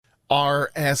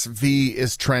RSV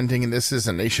is trending, and this is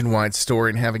a nationwide story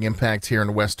and having impact here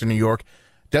in Western New York.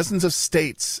 Dozens of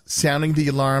states sounding the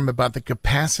alarm about the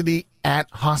capacity at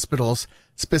hospitals,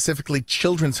 specifically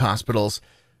children's hospitals,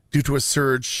 due to a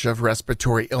surge of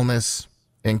respiratory illness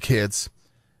in kids.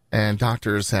 And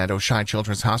doctors at Oishei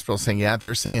Children's Hospital saying,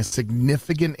 they're seeing a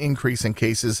significant increase in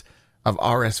cases of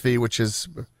RSV, which is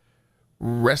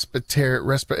respiratory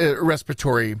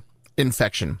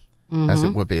infection, as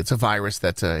it would be. It's a virus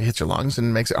that hits your lungs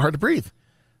and makes it hard to breathe.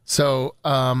 So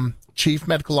Chief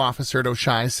Medical Officer at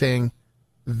Oishei is saying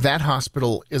that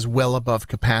hospital is well above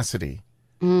capacity.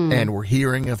 And we're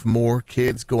hearing of more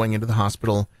kids going into the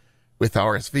hospital with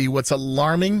RSV. What's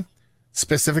alarming,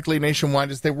 specifically nationwide,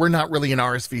 is that we're not really in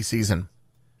RSV season.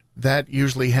 That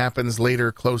usually happens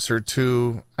later, closer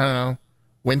to,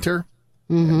 winter.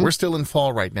 We're still in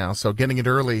fall right now, so getting it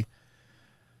early,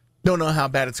 don't know how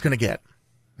bad it's going to get.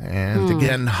 And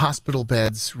again, hospital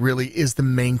beds really is the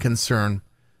main concern.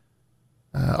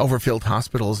 Overfilled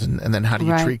hospitals, and then how do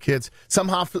you treat kids? Some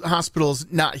hospitals,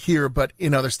 not here, but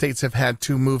in other states, have had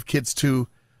to move kids to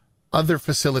other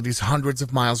facilities hundreds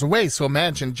of miles away. So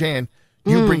imagine, Jan,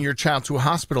 you bring your child to a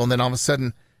hospital, and then all of a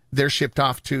sudden they're shipped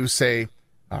off to, say,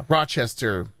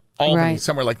 Rochester, Albany,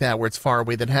 somewhere like that, where it's far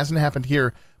away. That hasn't happened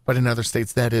here, but in other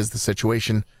states, that is the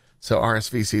situation. So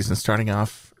RSV season starting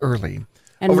off early.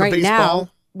 And right now,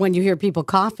 when you hear people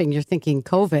coughing, you're thinking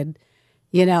COVID.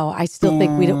 I still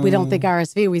think we don't think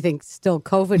RSV. We think still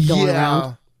COVID going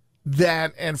around.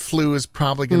 That and flu is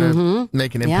probably going to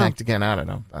make an impact again. I don't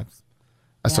know.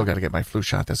 I still got to get my flu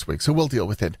shot this week, so we'll deal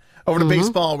with it. Over to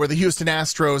baseball, where the Houston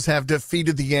Astros have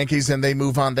defeated the Yankees and they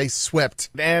move on. They swept.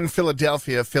 And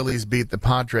Philadelphia Phillies beat the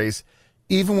Padres.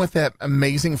 Even with that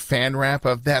amazing fan rap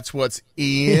of "That's what's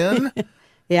in,"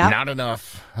 not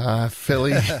enough.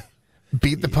 Philly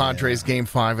beat the Padres Game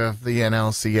 5 of the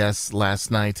NLCS last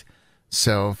night.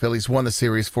 So Phillies won the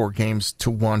series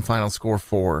 4-1, final score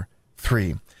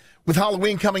 4-3. With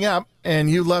Halloween coming up, and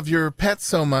you love your pet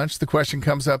so much, the question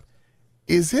comes up,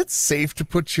 is it safe to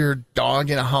put your dog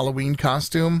in a Halloween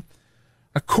costume?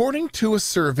 According to a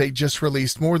survey just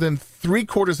released, more than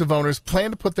 3/4 of owners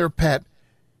plan to put their pet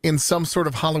in some sort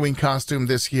of Halloween costume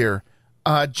this year.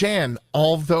 Jan,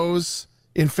 all those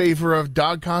in favor of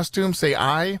dog costumes, say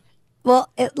aye.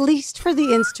 Well, at least for the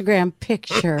Instagram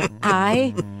picture,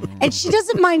 and she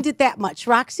doesn't mind it that much.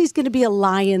 Roxy's going to be a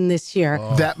lion this year.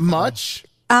 That much?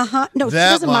 No, she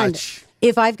doesn't mind it.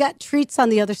 If I've got treats on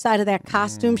the other side of that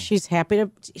costume, she's happy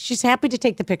to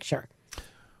take the picture.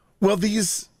 Well,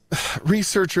 these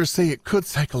researchers say it could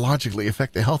psychologically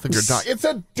affect the health of your dog. It's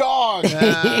a dog.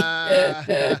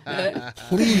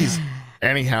 Please.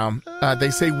 Anyhow, they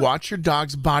say watch your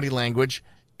dog's body language.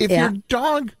 If your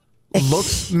dog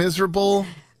looks miserable,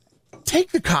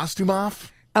 take the costume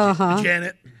off.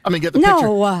 Janet. Get the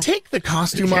picture. Take the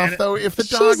costume off, though. If the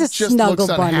dog just looks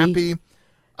unhappy,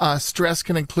 stress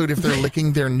can include if they're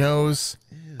licking their nose,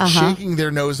 shaking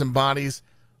their nose and bodies,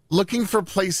 looking for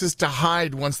places to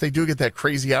hide once they do get that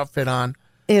crazy outfit on.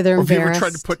 Yeah, they're or if embarrassed. you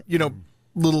ever tried to put,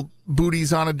 little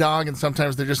booties on a dog, and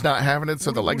sometimes they're just not having it,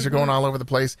 so the legs are going all over the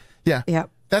place. Yeah. Yep.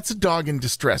 That's a dog in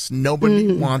distress.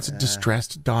 Nobody wants a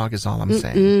distressed dog, is all I'm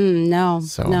saying. No.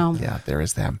 Yeah, there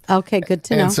is that. Okay, good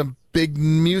to know. And some big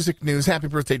music news. Happy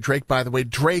birthday, Drake, by the way.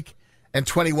 Drake and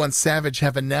 21 Savage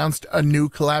have announced a new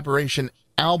collaboration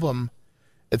album.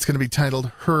 It's going to be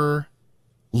titled Her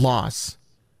Loss.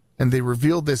 And they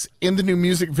revealed this in the new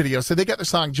music video. So they got their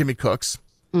song Jimmy Cooks.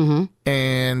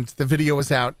 And the video was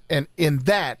out. And in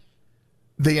that,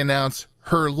 they announced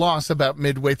Her Loss about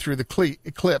midway through the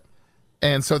clip.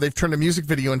 And so they've turned a music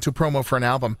video into a promo for an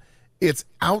album. It's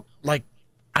out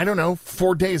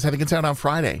 4 days. I think it's out on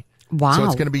Friday. Wow. So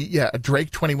it's going to be, a Drake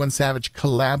 21 Savage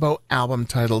collabo album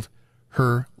titled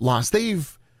Her Loss.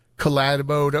 They've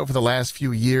collaboed over the last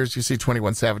few years. You see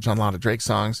 21 Savage on a lot of Drake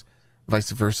songs,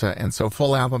 vice versa. And so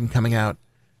full album coming out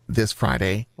this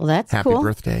Friday. Well, that's Happy cool.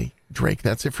 birthday, Drake.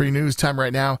 That's it for your news. Time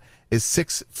right now is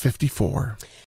 6:54.